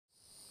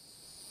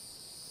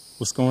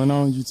What's going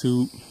on,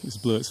 YouTube? It's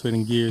Blood, Sweat,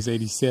 and Gears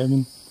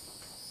 87.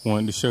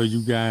 Wanted to show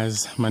you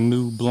guys my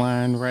new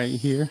blind right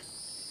here.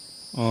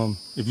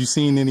 If you've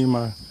seen any of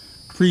my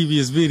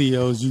previous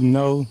videos, you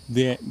know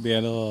that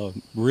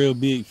real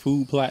big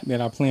food plot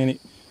that I planted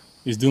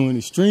is doing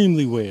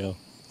extremely well.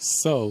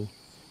 So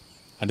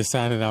I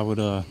decided I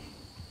would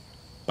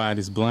buy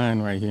this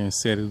blind right here and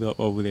set it up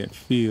over that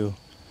field.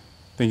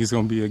 I think it's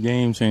gonna be a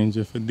game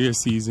changer for deer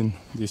season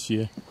this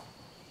year.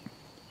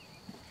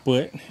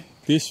 But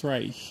this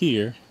right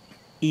here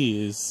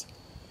is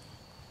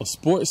a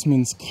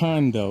Sportsman's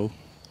Condo,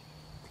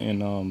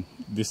 and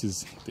this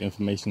is the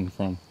information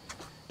from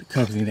the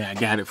company that I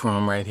got it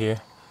from right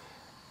here.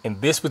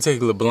 And this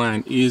particular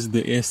blind is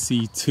the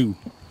SC-2.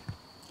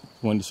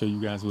 Wanted to show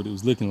you guys what it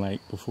was looking like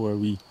before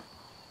we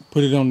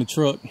put it on the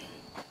truck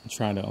and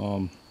try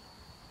to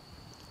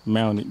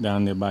mount it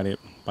down there by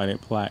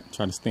that plot,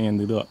 try to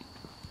stand it up.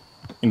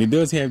 And it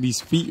does have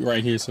these feet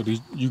right here, so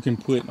you can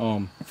put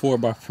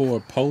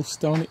 4x4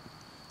 posts on it.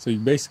 So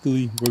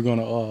we're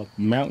gonna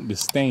mount the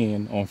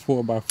stand on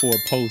 4x4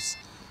 posts,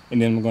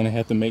 and then we're gonna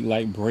have to make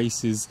like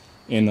braces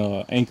and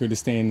anchor the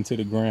stand into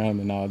the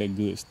ground and all that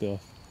good stuff.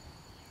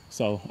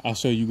 So I'll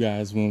show you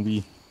guys when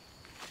we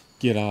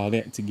get all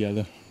that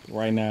together. But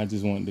right now I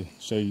just wanted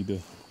to show you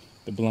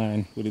the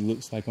blind, what it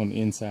looks like on the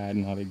inside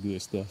and all that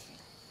good stuff.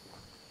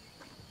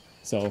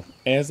 So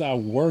as I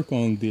work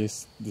on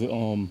this,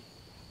 the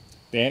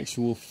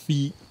actual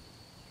feet,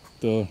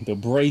 the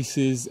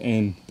braces,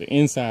 and the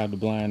inside of the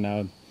blind,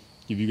 I'll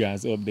give you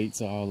guys updates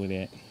of all of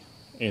that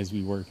as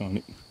we work on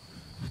it.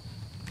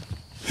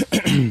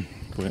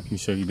 But let me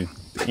show you the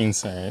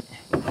inside.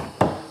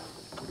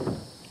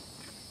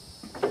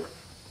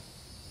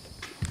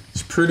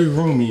 It's pretty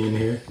roomy in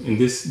here, and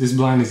this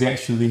blind is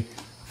actually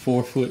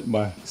 4 foot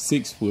by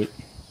 6 foot.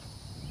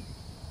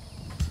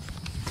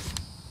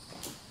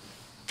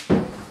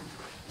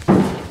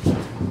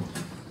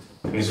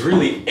 And it's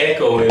really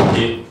echoey,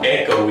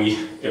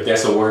 if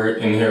that's a word,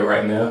 in here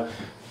right now.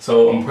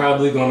 So I'm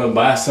probably gonna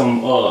buy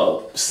some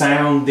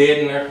sound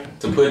deadener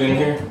to put in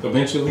here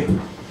eventually.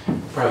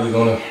 Probably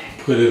gonna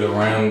put it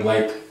around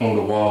like on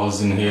the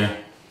walls in here.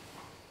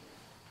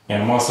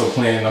 And I'm also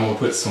planning, I'm gonna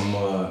put some,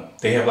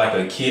 they have like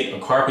a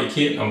carpet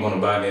kit. I'm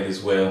gonna buy that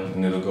as well,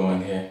 and it'll go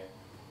in here.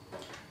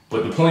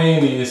 But the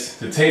plan is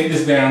to take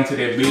this down to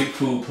that big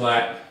food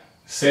plot,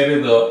 set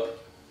it up,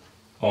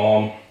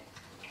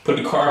 put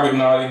the carpet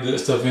and all that good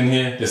stuff in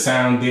here, the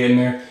sound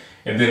deadener.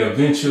 And then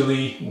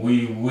eventually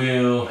we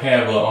will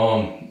have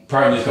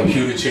probably a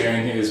computer chair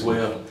in here as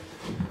well.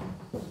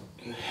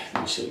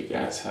 Let me show you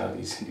guys how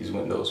these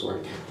windows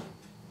work.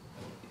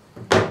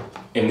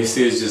 And this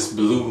is just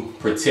blue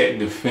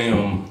protective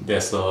film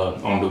that's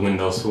on the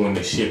windows for when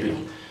they ship it.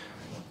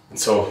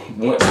 So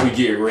once we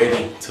get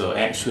ready to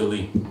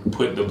actually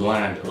put the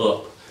blind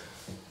up,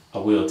 I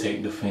will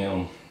take the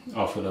film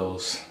off of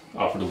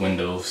the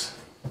windows.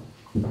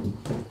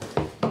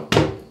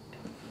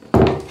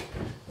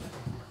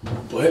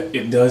 But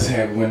it does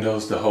have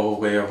windows the whole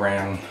way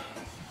around.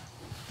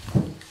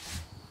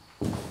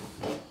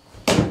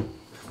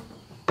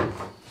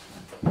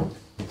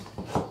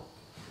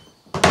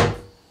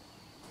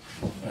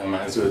 I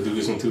might as well do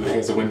this one too. It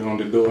has a window on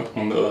the door,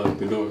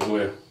 the door as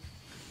well,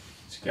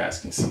 so you guys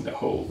can see the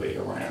whole way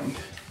around.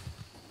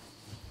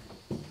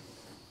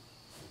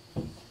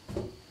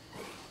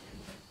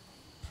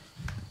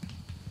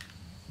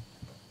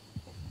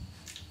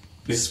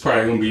 This is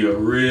probably gonna be a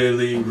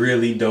really,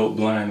 really dope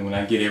blind when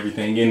I get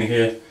everything in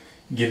here,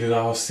 get it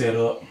all set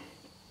up,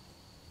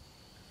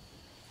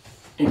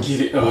 and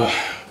get it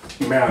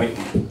mounted.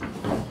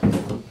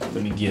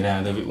 Let me get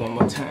out of it one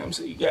more time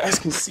so you guys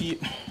can see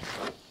it.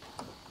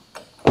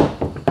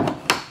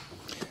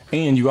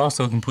 And you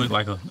also can put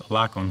like a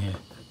lock on here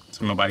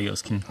so nobody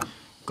else can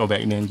go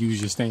back there and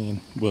use your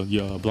stand, well,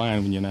 your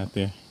blind when you're not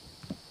there.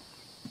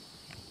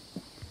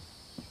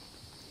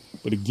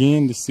 But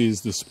again, this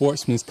is the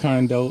Sportsman's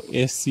Condo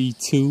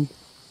SC-2.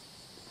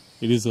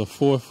 It is a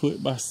 4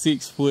 foot by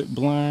 6 foot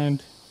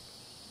blind.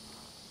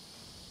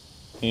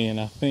 And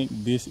I think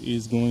this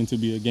is going to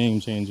be a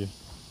game changer.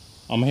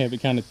 I'm gonna have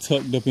it kind of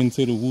tucked up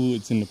into the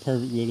woods in the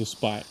perfect little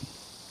spot.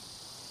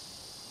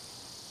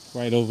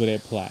 Right over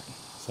that plot.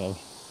 So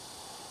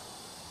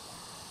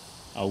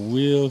I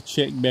will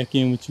check back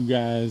in with you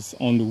guys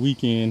on the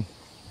weekend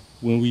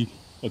when we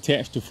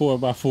attach the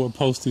 4x4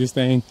 post to this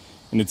thing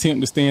and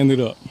attempt to stand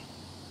it up.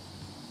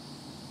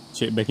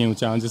 Check back in with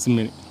y'all in just a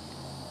minute.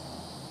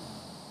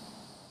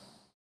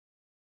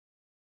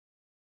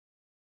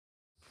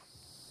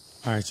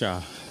 All right,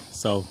 y'all.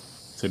 So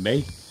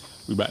today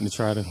we about to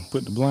try to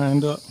put the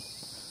blind up.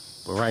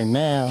 But right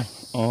now,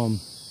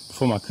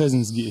 before my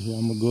cousins get here,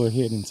 I'm gonna go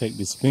ahead and take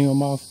this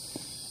film off.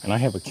 And I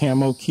have a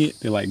camo kit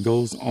that like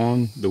goes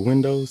on the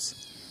windows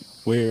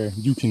where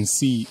you can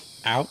see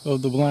out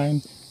of the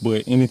blind,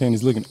 but anything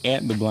that's looking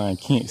at the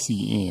blind can't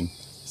see in.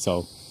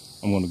 So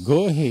I'm gonna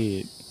go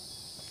ahead,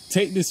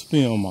 take this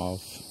film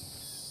off,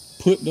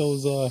 put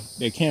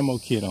that camo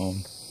kit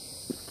on,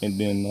 and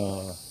then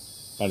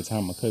by the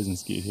time my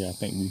cousins get here, I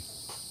think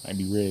I'd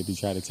be ready to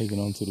try to take it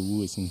onto the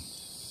woods and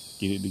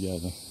get it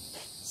together.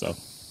 So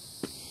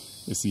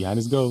let's see how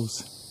this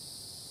goes.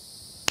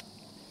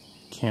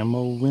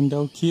 Camo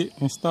window kit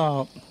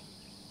installed.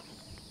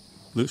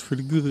 Looks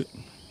pretty good.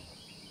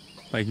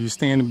 Like, you're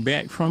standing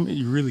back from it,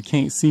 you really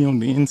can't see on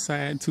the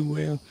inside too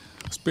well,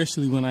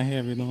 especially when I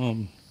have it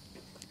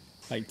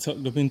like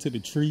tucked up into the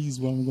trees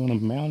where I'm gonna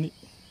mount it.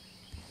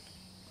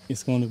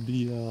 It's gonna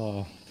be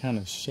kind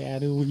of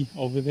shadowy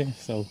over there,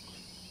 so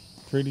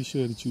pretty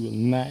sure that you will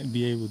not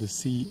be able to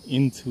see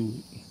into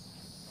it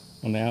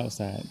on the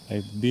outside.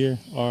 Like, if deer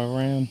are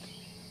around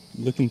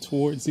looking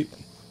towards it,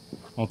 I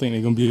don't think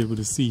they're gonna be able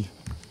to see.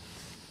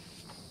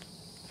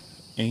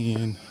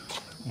 And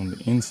on the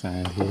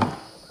inside here,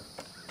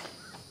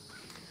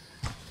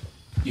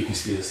 you can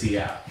still see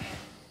out.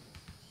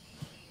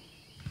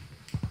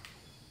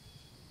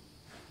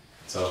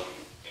 So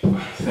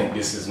I think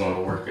this is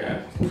gonna work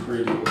out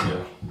pretty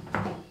well.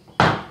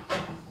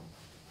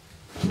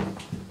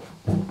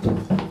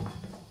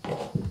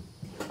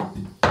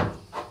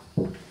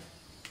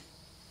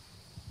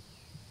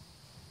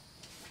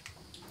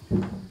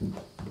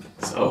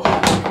 So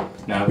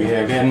now we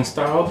have that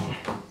installed.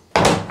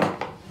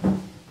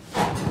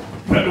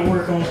 Got to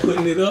work on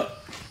putting it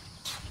up.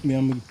 Then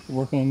I'm gonna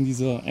work on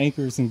these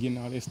anchors and getting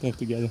all that stuff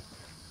together.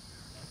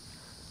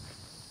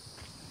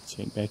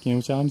 Check back in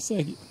with y'all in a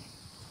second.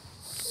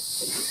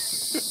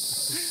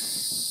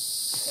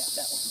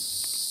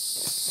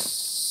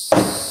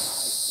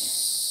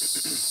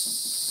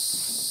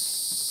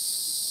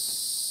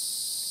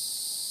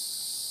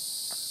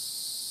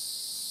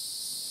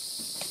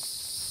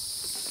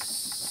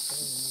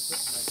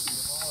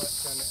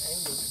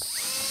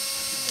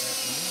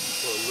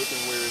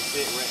 Looking where it's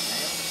at right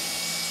now.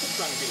 I'm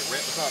trying to get it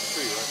right beside the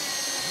tree, right?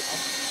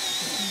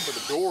 For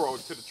the door or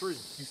to the tree.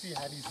 You see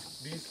how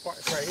these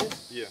parts right here?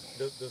 Yeah.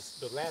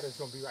 The ladder's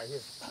gonna be right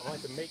here. I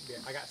want to make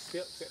that. I got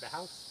steps at the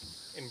house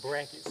in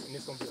brackets, and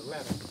it's gonna be a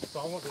ladder.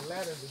 So I want the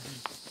ladder to be.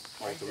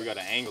 Right, so we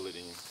gotta angle it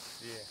in.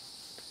 Yeah.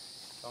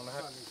 I don't know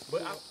how.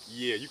 But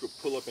yeah, you could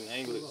pull up and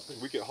angle it.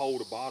 We could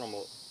hold the bottom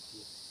up.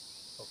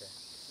 Okay.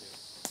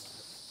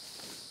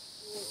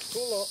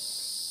 Pull up.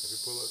 If you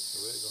pull up,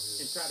 the leg go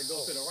here. And try to go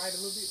to the right a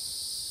little bit.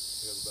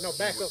 No,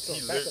 back up some.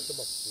 Back up the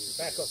most.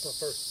 Back up some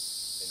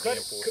first. Cut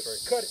it.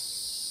 Cut it.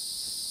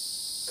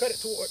 Cut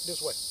it toward this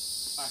way.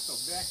 All right, so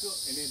back up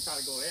and then try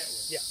to go that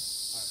way. Yeah.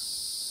 All right.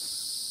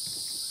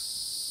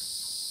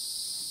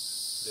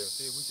 Yeah,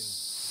 see if we can.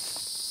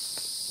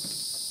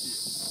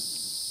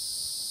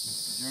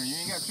 Junior, you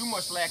ain't got too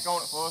much slack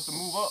on it for us to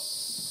move up.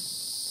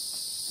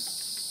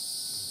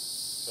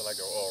 Feel like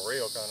a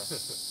rail kind of.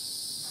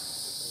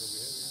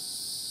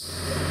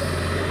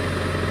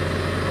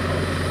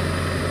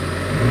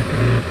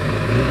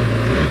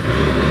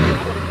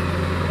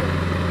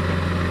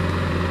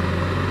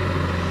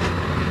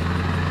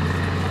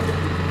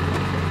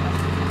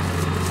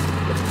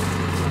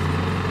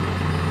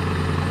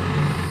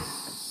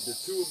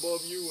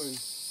 Above you and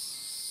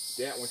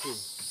that one too.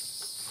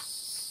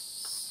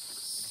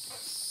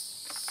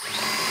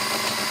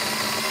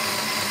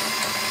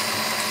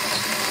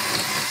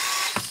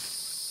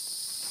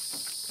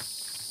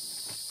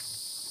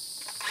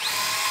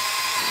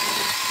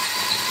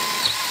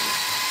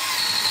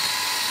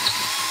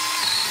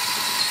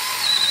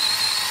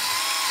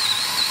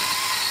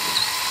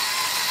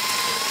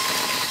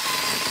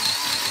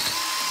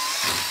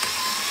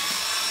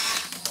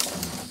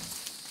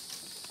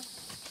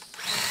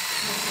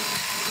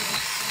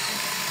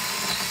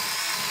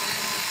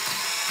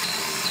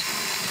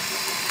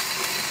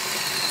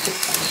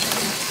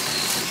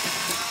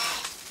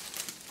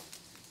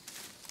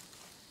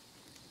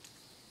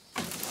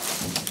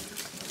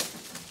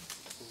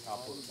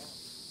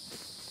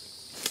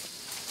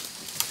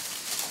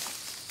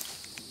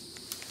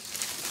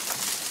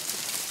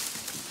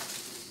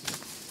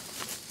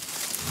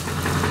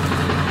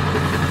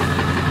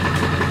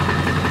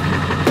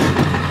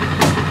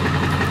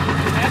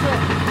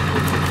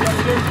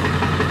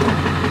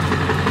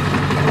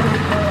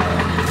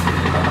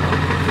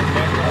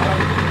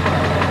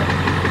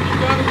 You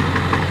got it?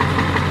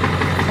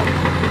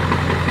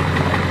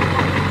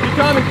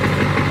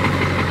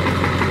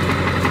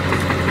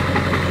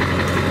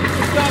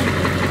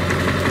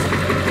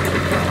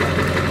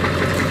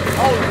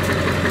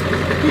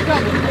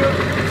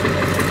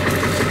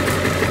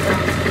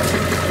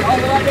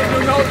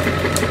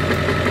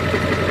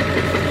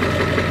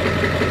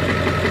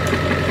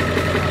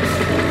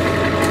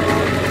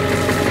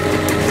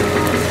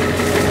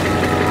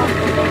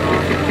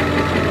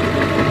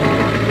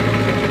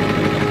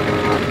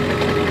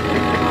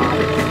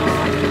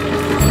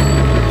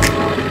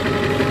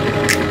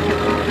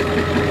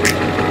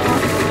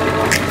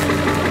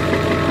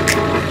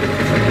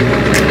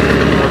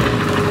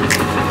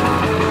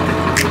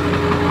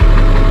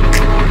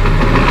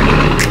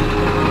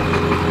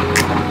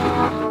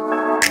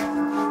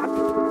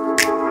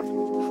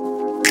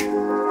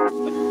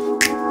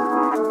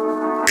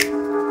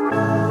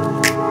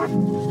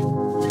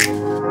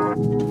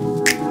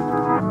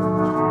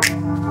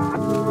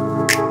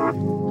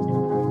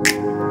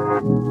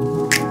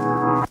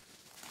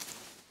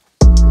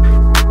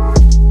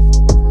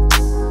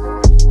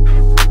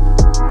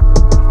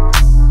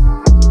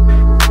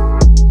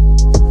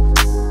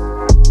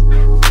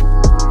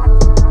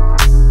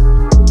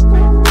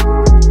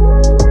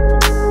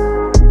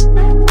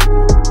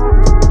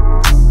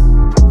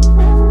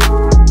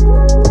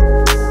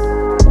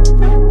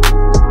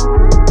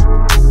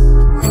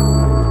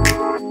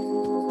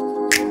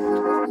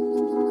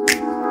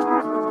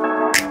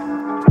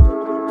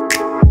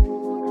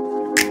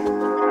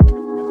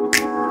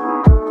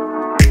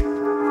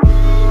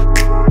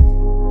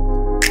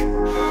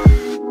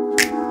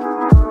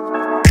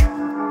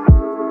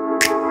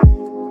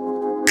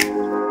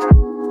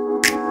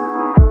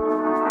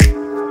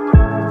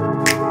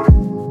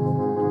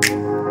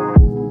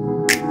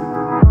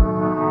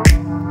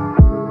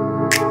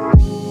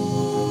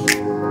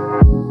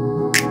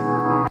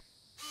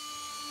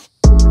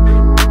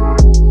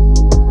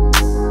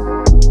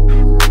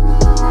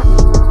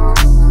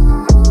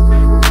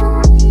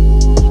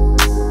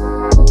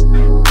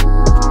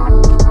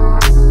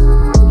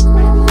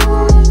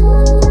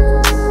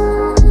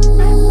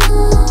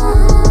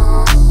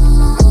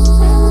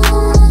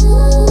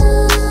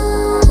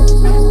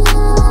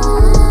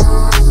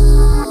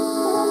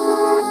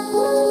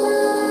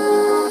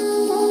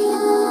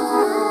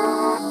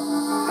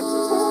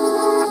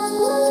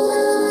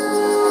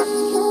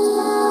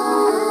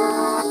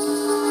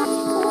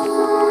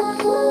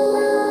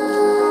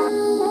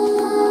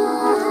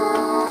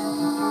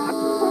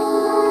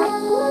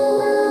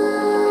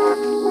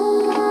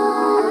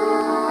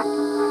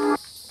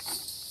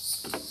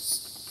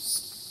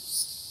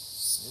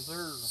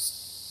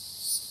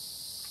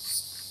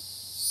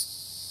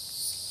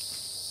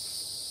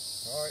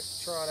 Alright,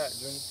 try that,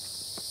 Junior.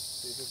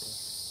 See if it can.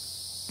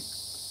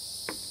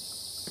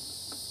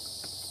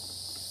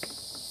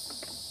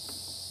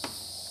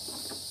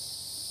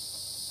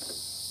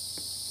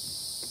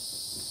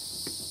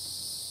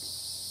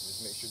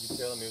 Just make sure you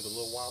tell me it was a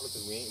little wobbly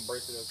because we ain't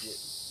braced it up yet.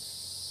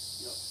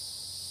 Yep.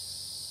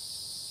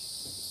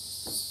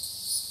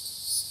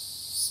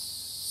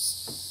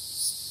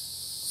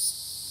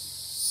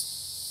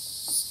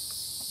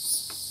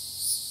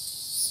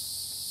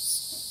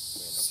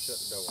 Man, I'll shut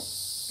the door on.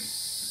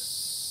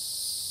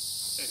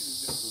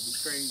 This would be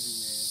crazy,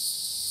 man.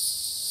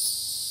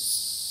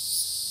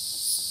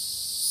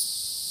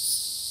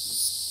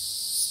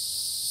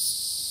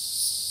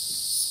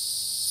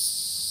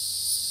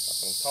 That's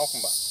what I'm talking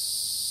about.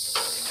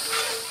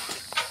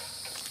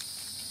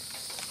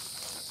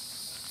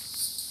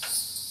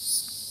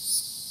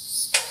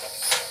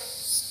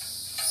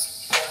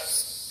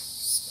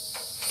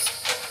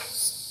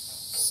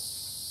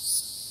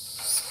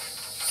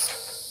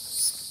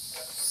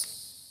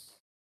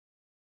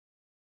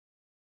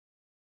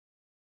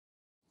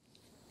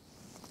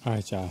 All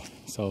right, y'all.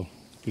 So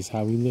this is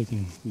how we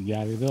looking. We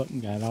got it up,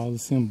 got it all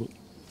assembled.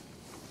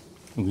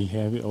 And we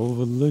have it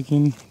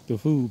overlooking the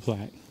food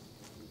plot,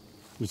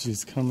 which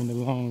is coming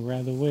along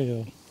rather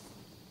well.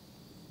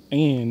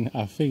 And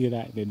I figured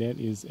out that that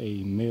is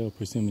a male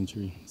persimmon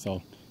tree.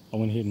 So I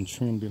went ahead and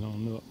trimmed it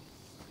on up.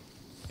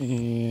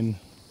 And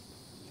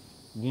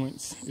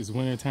once it's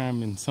winter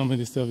time and some of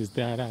this stuff is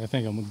died out, I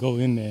think I'm gonna go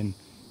in there and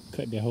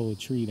cut that whole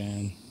tree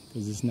down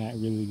because it's not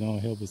really gonna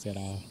help us at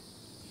all.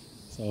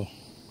 So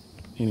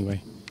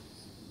anyway,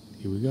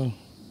 here we go.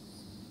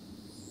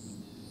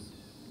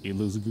 It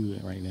looks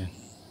good right now.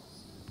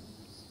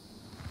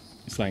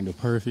 It's like the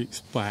perfect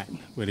spot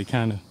where they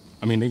kind of,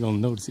 I mean, they're gonna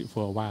notice it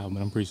for a while,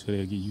 but I'm pretty sure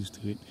they'll get used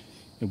to it.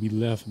 And we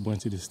left a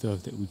bunch of the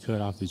stuff that we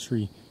cut off the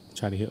tree to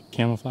try to help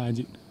camouflage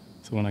it.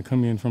 So when I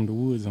come in from the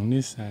woods on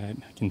this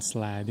side, I can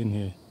slide in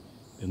here.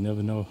 They'll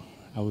never know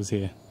I was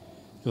here.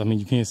 I mean,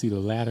 you can't see the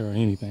ladder or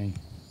anything.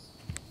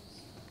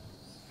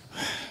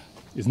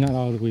 It's not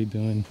all the way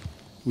done.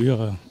 We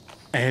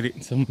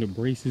added some of the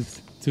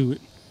braces to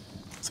it,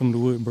 some of the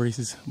wood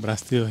braces, but I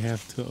still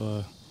have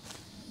to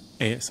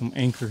add some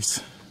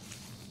anchors.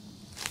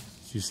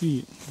 As you see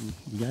it,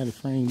 we got it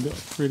framed up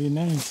pretty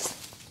nice.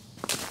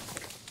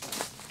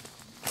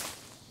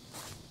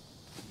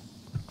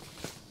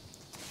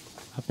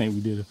 I think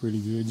we did a pretty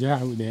good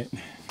job with that.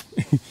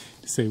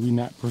 To say we're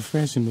not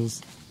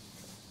professionals,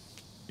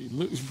 it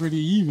looks pretty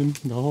even,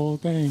 the whole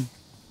thing.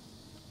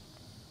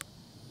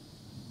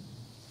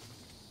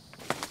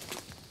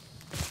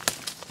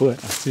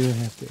 But I still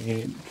have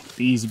to add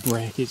these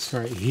brackets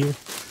right here.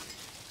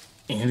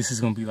 And this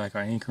is gonna be like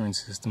our anchoring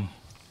system.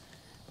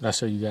 But I'll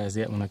show you guys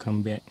that when I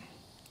come back.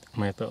 I'm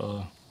gonna have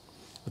to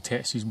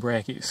attach these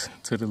brackets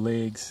to the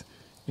legs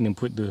and then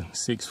put the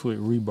 6-foot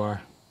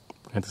rebar.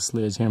 I have to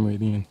sledgehammer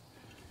it in.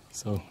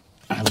 So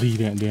I'll leave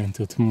that there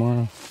until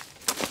tomorrow.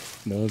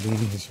 The other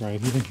one is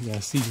right here. You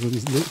guys see what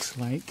it looks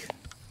like.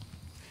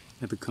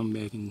 I have to come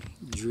back and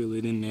drill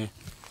it in there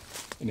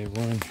and then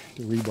run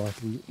the rebar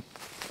through it.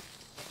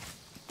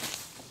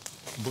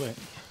 But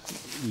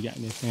we got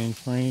this thing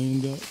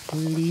framed up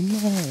pretty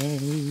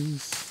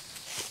nice.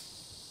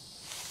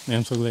 Man,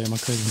 I'm so glad my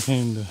cousin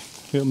came to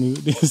help me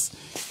with this.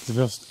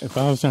 If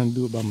I was trying to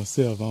do it by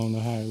myself, I don't know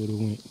how it would have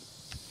went.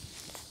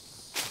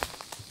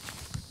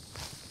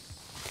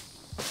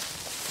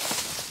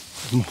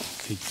 I'm gonna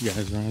take you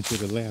guys around to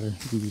the ladder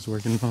we was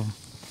working on.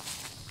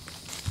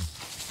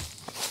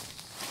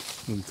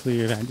 We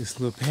cleared out this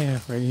little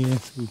path right here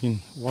so we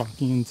can walk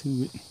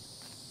into it.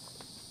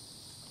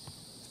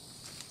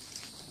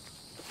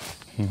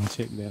 And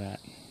check that out.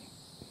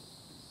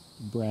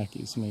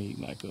 Brackets made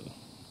like a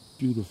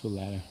beautiful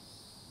ladder.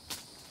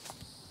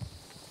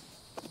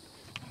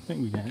 I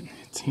think we got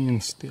 10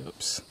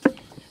 steps.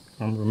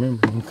 If I'm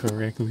remembering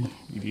correctly,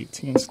 we did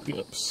 10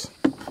 steps.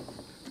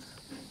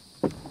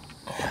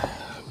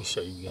 Let me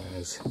show you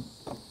guys.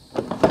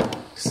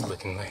 It's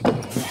looking like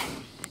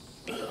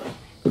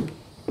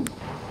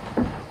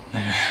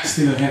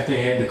still have to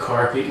add the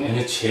carpet and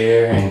the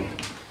chair and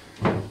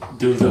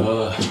do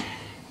the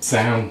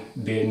sound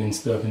deadening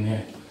stuff in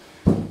there.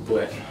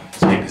 But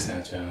check this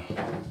out, y'all.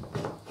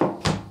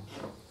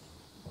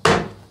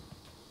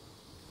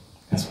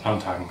 That's what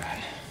I'm talking about.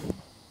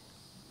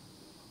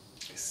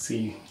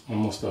 See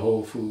almost the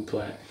whole food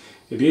plot.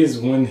 It is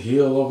one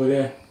hill over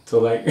there,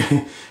 so like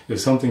if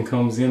something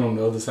comes in on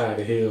the other side of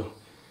the hill,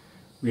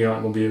 we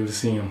aren't gonna be able to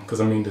see them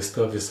because I mean the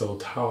stuff is so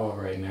tall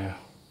right now.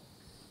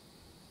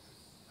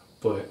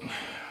 But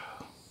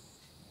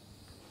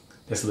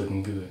that's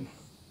looking good.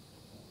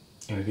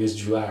 And it is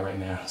July right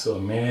now, so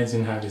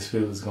imagine how this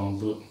field is gonna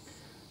look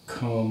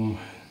come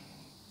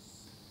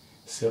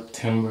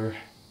September,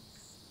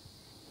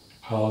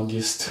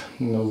 August,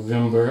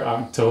 November,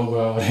 October,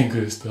 all that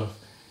good stuff.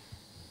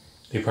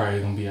 They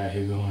probably gonna be out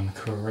here going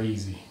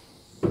crazy.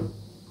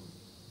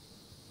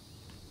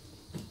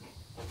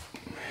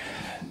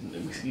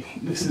 Let me see,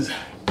 this is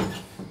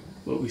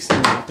what we see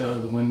out the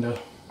other window.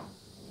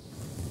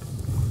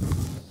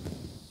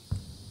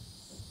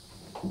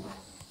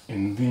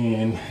 And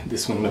then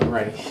this one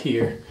right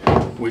here,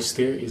 which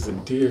there is a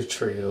deer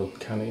trail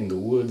kind of in the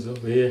woods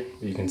over here.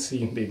 You can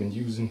see they've been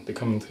using to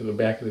come into the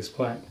back of this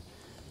plot.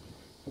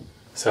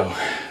 So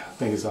I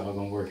think it's all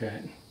gonna work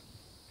out.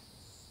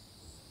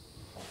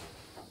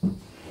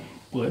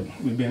 But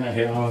we've been out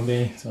here all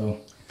day,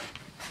 so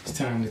it's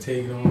time to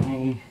take it on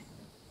home.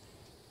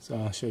 So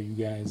I'll show you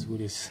guys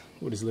what it's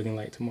looking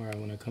like tomorrow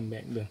when I come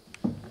back to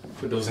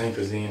put those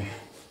anchors in.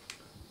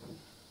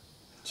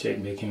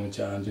 Check back in with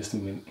y'all in just a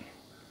minute.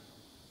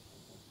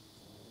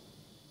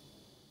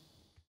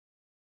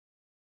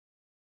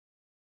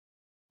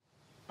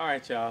 All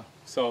right, y'all.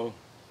 So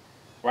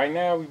right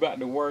now we about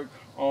to work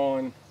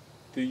on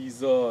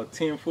these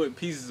 10-foot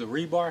pieces of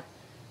rebar.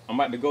 I'm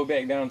about to go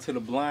back down to the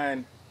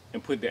blind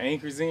and put the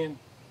anchors in.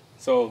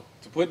 So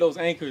to put those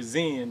anchors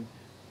in,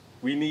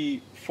 we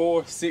need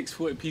 4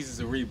 6-foot pieces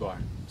of rebar.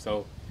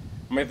 So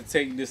I'm gonna have to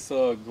take this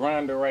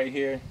grinder right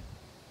here,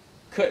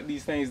 cut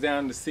these things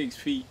down to 6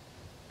 feet,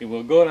 then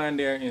we'll go down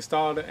there,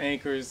 install the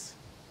anchors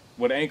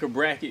with the anchor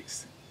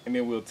brackets, and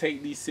then we'll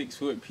take these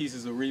 6-foot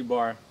pieces of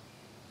rebar,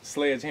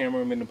 sledgehammer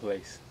them into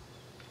place.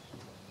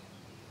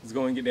 Let's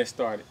go and get that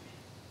started.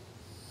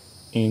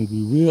 And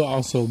we will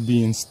also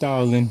be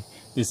installing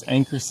this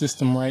anchor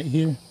system right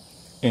here.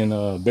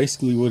 And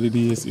basically what it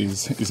is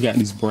it's got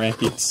these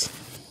brackets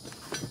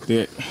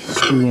that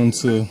screw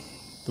into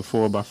the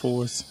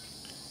 4x4s.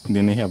 And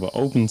then they have an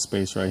open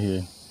space right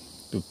here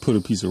to put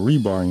a piece of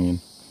rebar in.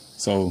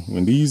 So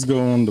when these go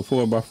on the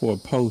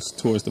 4x4 post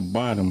towards the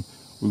bottom,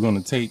 we're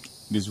gonna take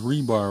this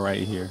rebar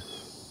right here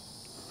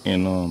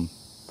and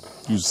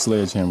use a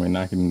sledgehammer and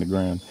knock it in the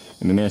ground.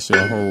 And then that should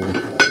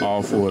hold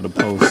all 4 of the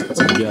posts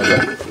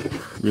together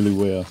really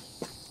well.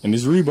 And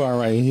this rebar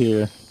right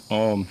here,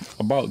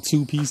 about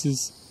 2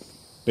 pieces,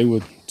 they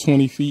were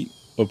 20 feet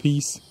a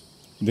piece.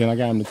 Then I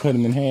got them to cut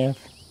them in half.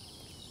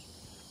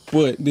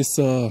 But this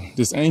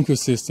anchor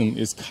system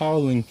is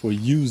calling for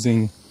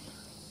using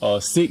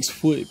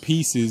 6-foot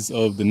pieces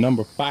of the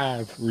number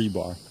 5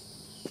 rebar.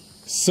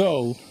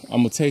 So I'm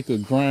gonna take a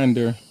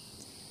grinder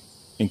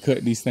and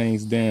cut these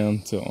things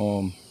down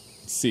to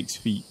 6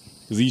 feet,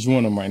 because each one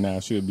of them right now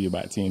should be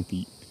about 10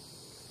 feet.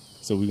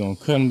 So we're gonna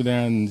cut them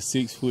down into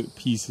 6-foot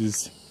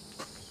pieces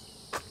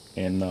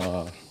and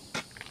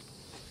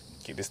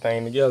get this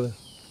thing together.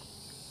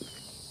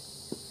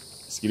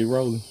 Let's get it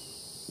rolling.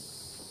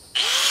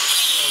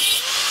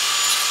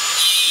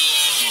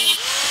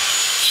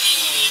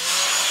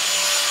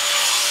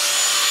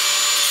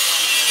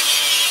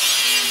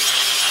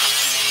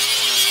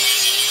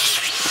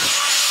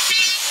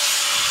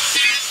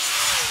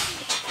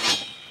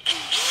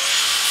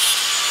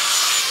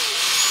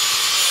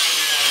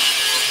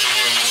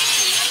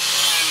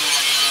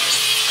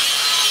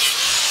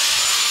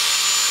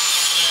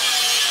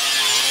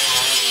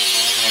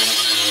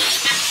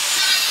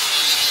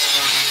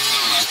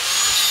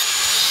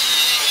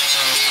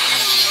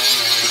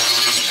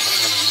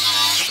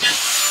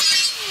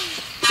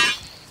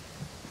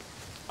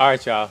 All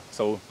right, y'all,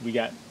 so we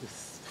got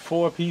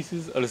 4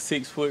 pieces of the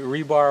 6-foot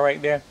rebar right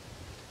there.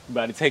 We're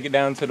about to take it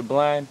down to the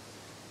blind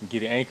and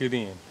get it anchored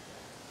in.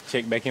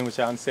 Check back in with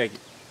y'all in a second.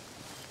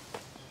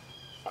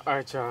 All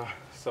right, y'all,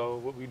 so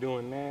what we're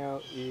doing now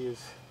is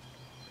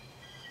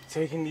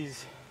taking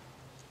these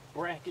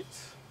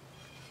brackets,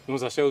 the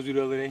ones I showed you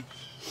the other day,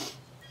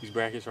 these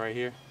brackets right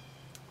here,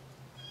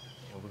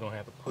 and we're gonna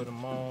have to put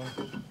them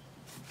on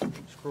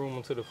screw them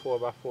onto the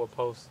 4x4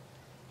 post,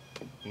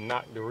 and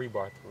knock the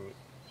rebar through it.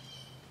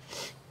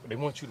 But they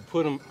want you to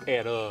put them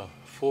at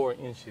 4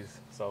 inches.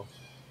 So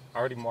I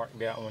already marked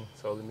that one.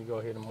 So let me go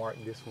ahead and mark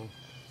this one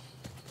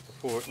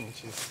for 4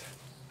 inches.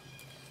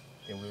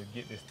 And we'll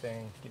get this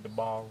thing, get the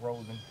ball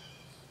rolling.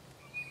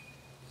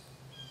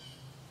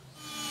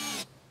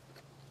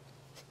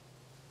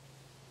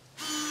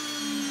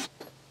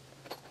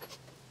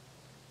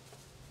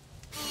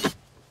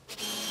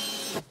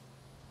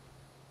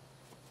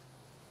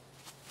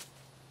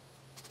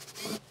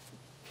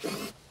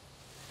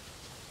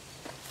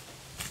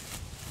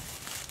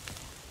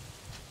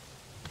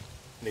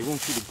 They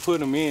want you to put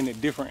them in at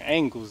different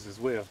angles as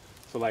well.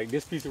 So like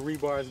this piece of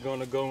rebar is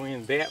gonna go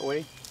in that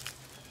way.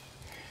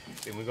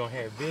 Then we're gonna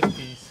have this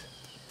piece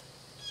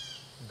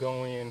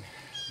go in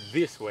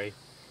this way.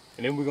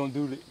 And then we're gonna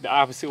do the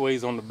opposite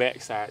ways on the back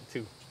side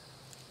too.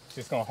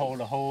 Just gonna hold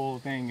the whole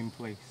thing in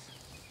place.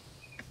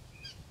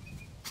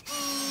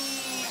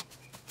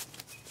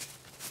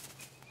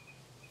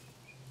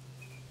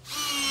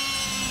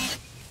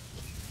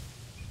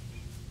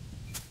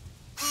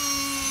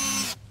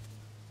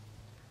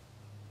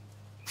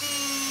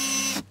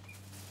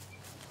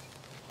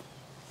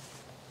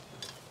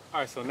 All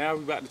right, so now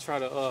we're about to try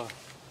to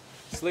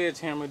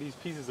sledgehammer these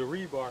pieces of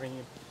rebar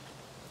in.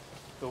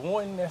 The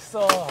one that's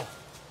on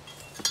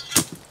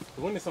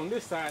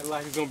this side,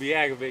 like, it's gonna be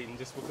aggravating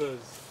just because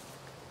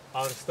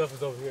all the stuff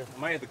is over here. I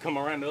might have to come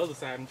around the other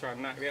side and try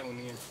to knock that one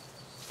in.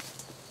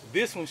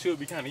 This one should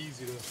be kind of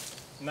easy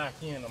to knock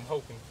in, I'm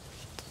hoping.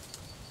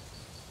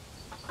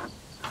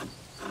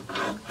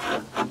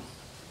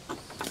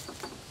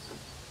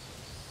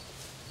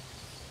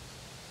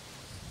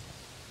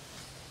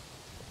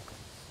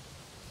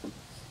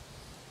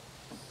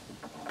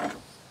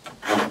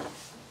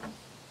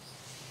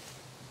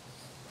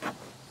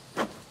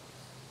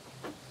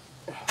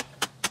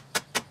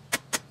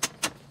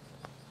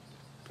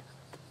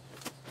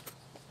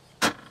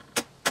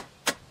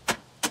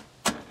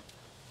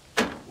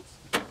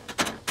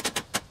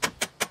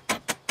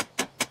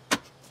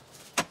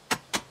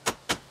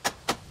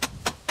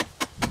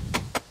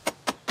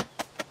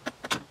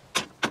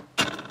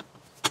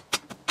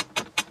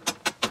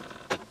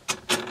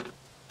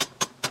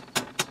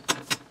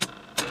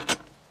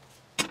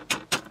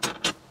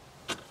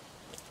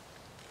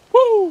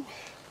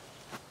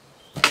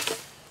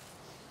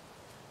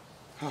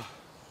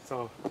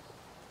 So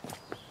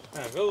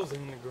now those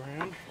in the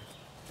ground,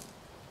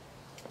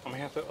 I'm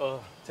gonna have to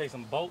take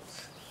some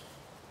bolts,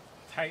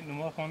 tighten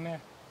them up on there,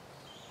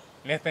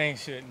 and that thing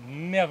should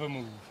never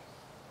move.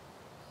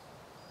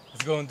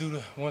 Let's go and do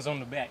the ones on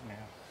the back now.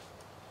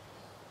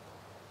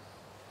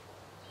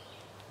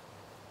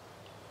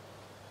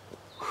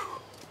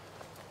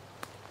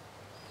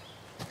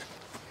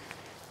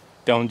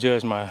 Don't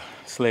judge my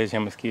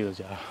sledgehammer skills,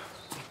 y'all.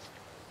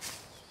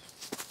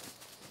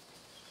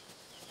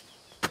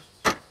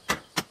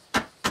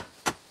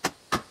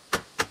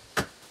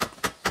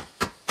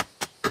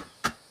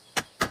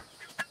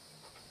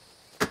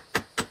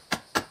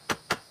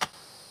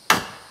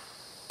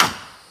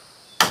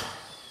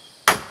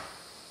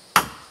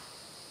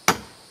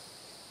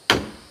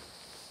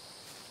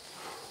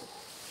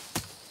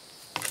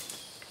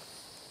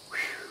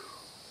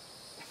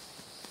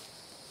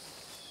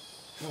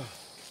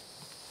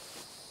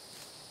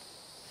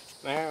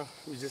 Now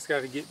we just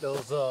got to get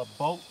those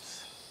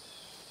bolts,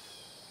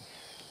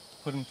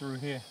 put them through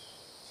here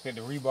so that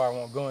the rebar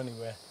won't go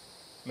anywhere.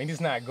 I mean,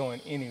 it's not going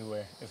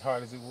anywhere as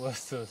hard as it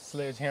was to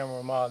sledgehammer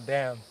them all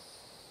down.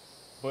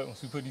 But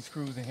once we put these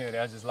screws in here,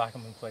 they'll just lock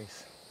them in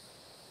place.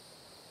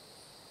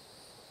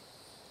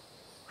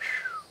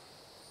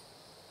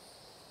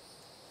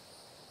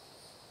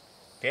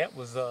 That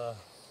was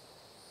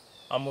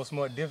almost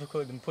more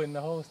difficult than putting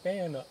the whole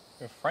stand up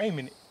and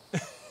framing it.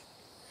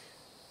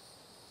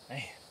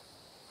 Man.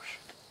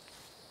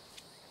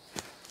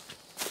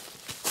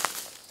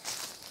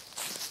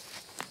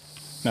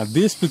 Now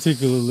this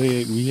particular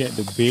leg we had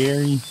to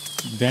bury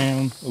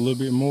down a little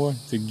bit more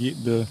to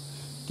get the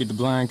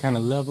blind kind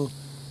of level.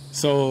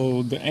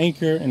 So the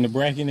anchor and the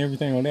bracket and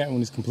everything on that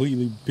one is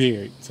completely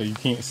buried, so you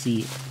can't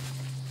see it.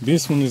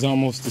 This one is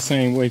almost the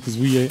same way because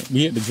we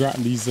had to drop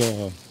these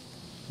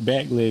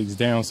back legs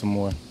down some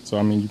more. So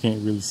I mean you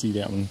can't really see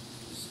that one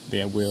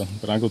that well.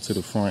 But I'll go to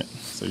the front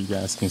so you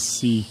guys can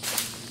see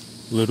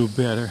a little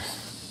better.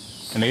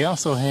 And they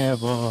also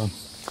have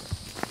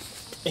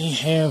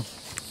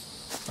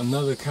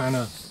another kind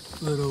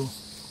of little,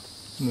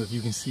 I don't know if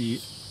you can see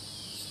it,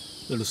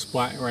 little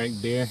spot right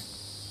there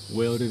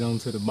welded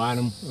onto the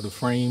bottom of the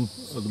frame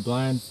of the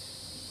blind.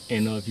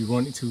 And if you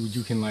wanted to,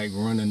 you can like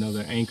run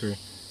another anchor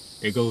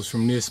that goes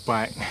from this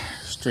spot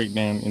straight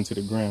down into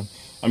the ground.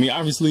 I mean,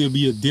 obviously it'll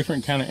be a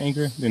different kind of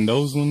anchor than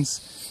those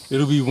ones.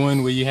 It'll be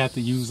one where you have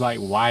to use like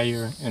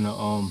wire and a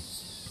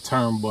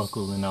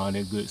turnbuckle and all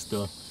that good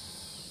stuff.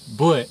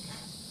 But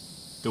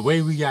the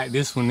way we got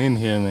this one in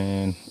here,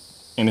 man,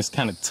 and it's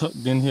kind of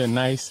tucked in here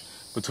nice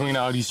between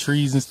all these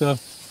trees and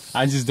stuff,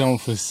 I just don't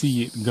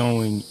foresee it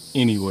going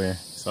anywhere.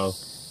 So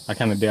I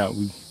kind of doubt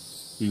we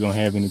we're gonna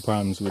have any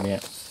problems with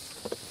that.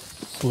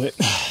 But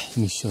let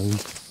me show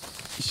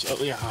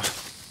y'all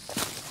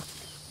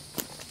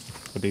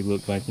what they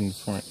look like in the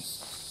front.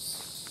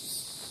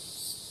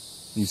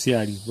 You see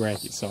how these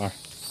brackets are.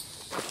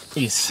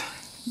 It's,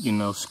 you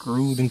know,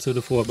 screwed into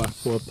the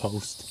 4x4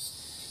 post.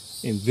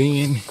 And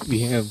then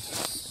we have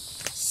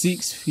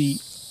 6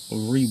 feet of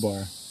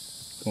rebar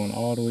going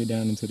all the way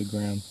down into the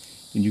ground.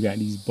 And you got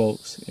these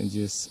bolts and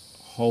just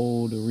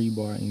hold the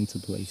rebar into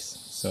place.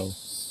 So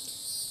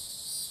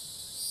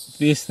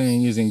this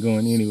thing isn't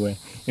going anywhere.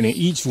 And then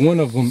each one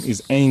of them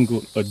is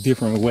angled a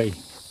different way.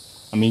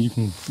 I mean, you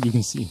can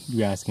see, you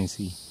guys can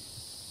see.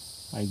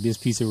 Like this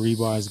piece of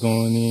rebar is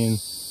going in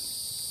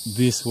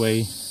this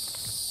way.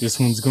 This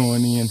one's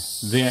going in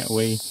that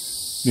way.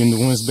 Then the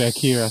ones back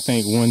here, I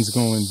think one's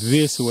going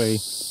this way,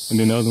 and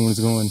then the other one's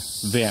going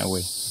that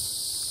way.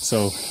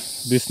 So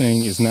this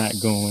thing is not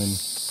going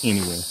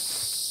anywhere.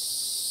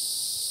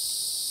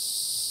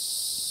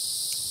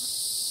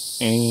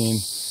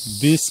 And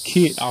this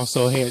kit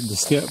also had the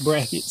step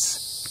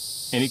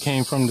brackets, and it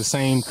came from the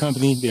same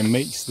company that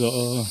makes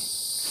the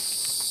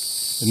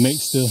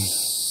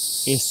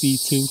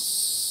SC-2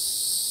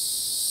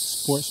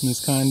 Sportsman's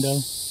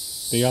Condo.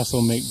 They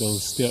also make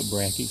those step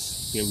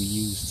brackets that we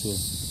use to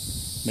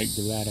make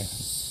the ladder.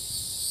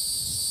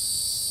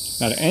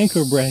 Now the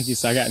anchor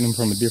brackets, I got them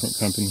from a different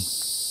company,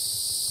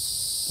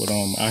 but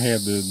I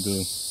have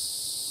the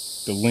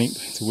link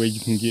to where you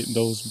can get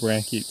those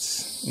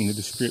brackets in the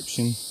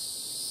description,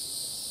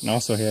 and I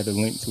also have the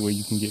link to where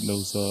you can get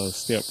those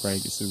step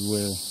brackets as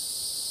well.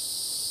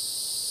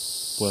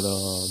 But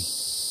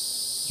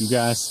you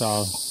guys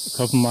saw a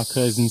couple of my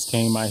cousins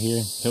came out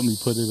here, helped me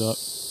put it up.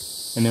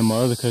 And then my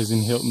other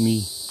cousin helped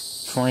me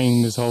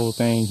frame this whole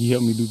thing. He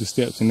helped me do the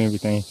steps and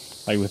everything.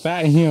 Like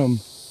without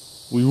him,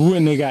 we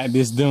wouldn't have got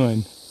this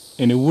done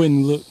and it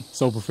wouldn't look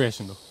so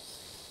professional.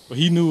 But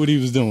he knew what he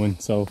was doing.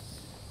 So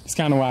it's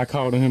kind of why I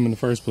called on him in the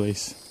first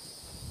place.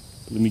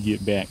 But let me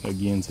get back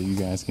again so you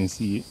guys can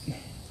see it.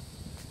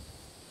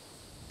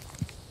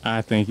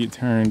 I think it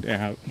turned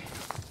out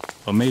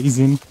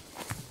amazing.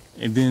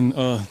 And then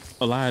a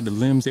lot of the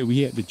limbs that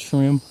we had to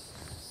trim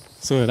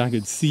so that I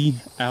could see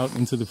out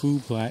into the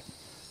food plot,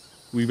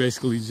 we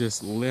basically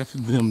just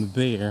left them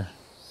there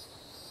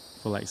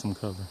for like some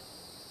cover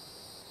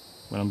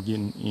when I'm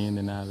getting in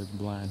and out of the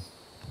blind.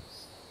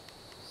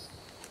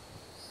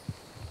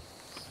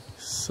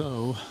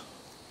 So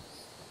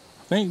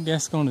I think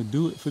that's gonna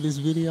do it for this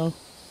video.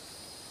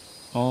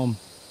 Well,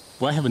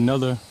 I have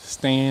another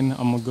stand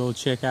I'm gonna go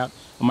check out.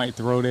 I might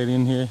throw that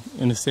in here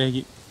in a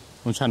second.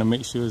 I'm trying to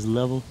make sure it's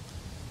level.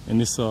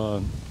 And this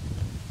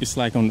it's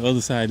like on the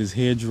other side, this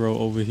hedgerow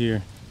over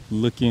here,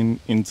 looking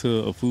into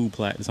a food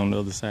plot that's on the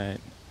other side.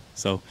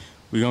 So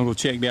we're gonna go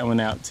check that one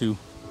out too.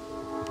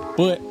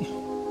 But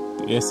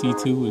the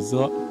SC-2 is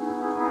up,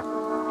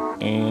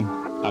 and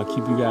I'll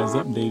keep you guys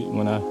updated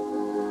when I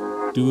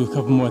do a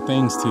couple more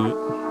things to it.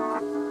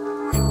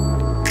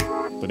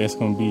 But that's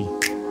gonna be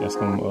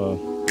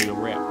a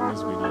wrap on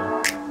this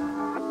video.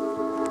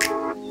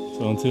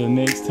 So until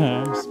next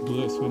time, it's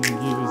Blood, Sweat, and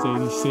Gears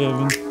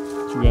 87.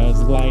 You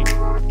guys like,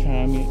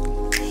 comment,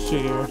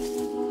 share,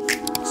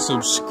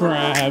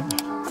 subscribe,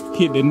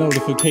 hit the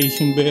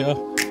notification bell,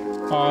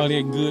 all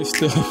that good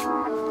stuff.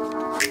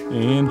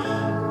 And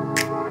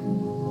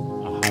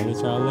I'll holler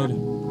at y'all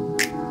later.